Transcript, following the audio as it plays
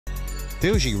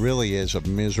Duji really is a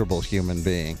miserable human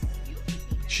being.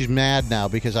 She's mad now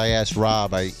because I asked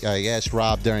Rob. I asked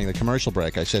Rob during the commercial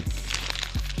break. I said,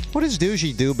 what does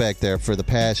Duji do back there for the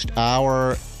past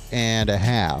hour and a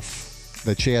half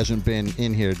that she hasn't been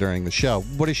in here during the show?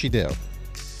 What does she do?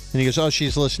 And he goes, oh,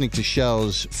 she's listening to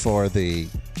shows for the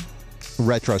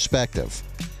retrospective.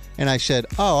 And I said,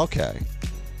 oh, okay.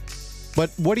 But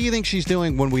what do you think she's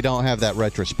doing when we don't have that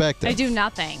retrospective? I do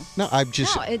nothing. No, I'm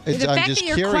just the fact just that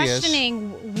you're curious.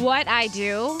 Questioning what I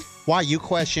do. Why? You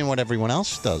question what everyone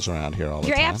else does around here all the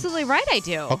You're time. absolutely right, I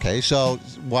do. Okay, so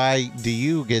why do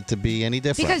you get to be any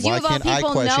different? Because why you of all can't I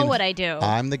people question? know what I do.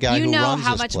 I'm the guy who runs this place. You know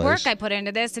how much work I put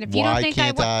into this, and if you Why don't think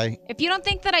can't I? if you don't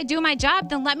think that I do my job,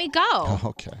 then let me go. Oh,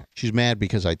 okay. She's mad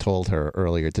because I told her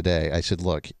earlier today. I said,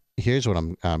 "Look, here's what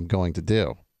I'm going to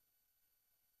do.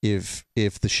 If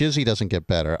the Shizzy doesn't get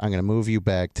better, I'm going to move you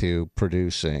back to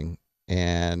producing,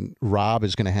 and Rob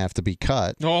is going to have to be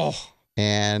cut. Oh.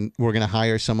 And we're going to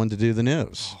hire someone to do the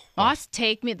news." Boss,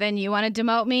 take me. Then you want to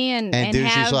demote me and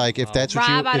Duji's have like, if that's what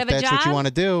Rob you out if of a that's what you job? want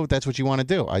to do, that's what you want to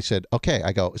do. I said, okay.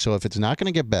 I go, so if it's not going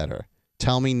to get better,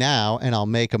 tell me now, and I'll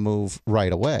make a move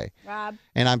right away. Rob.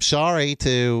 And I'm sorry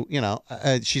to,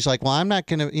 she's like, well, I'm not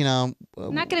going to, I'm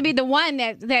not going to be the one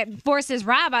that forces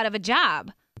Rob out of a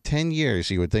job. 10 years,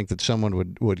 you would think that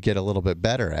someone would get a little bit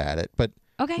better at it. But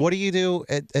okay. What do you do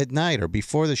at night or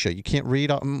before the show? You can't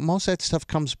read. Most of that stuff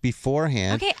comes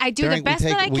beforehand. Okay, I do the best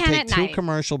that I can at night. We take 2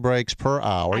 commercial breaks per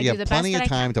hour. You have plenty of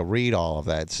time to read all of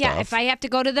that stuff. Yeah, if I have to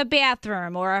go to the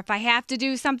bathroom or if I have to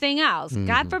do something else.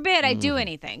 God forbid I do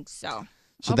anything. So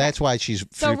that's why she's,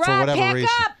 so for Rob, whatever pick reason,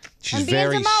 up. I'm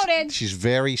being demoted. She's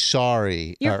very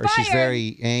sorry. You're She's fired.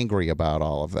 very angry about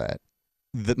all of that.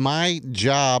 My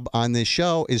job on this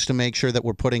show is to make sure that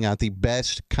we're putting out the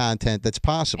best content that's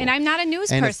possible. And I'm not a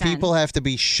news and person. if people have to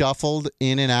be shuffled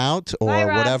in and out or Bye,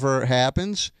 Rob. whatever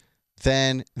happens,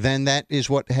 then that is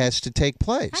what has to take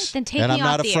place. Right, then take and me I'm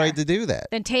not off the afraid air. to do that.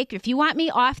 Then if you want me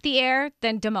off the air,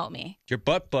 then demote me. Your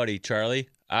butt buddy, Charlie,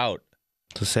 out.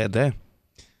 It's a sad day.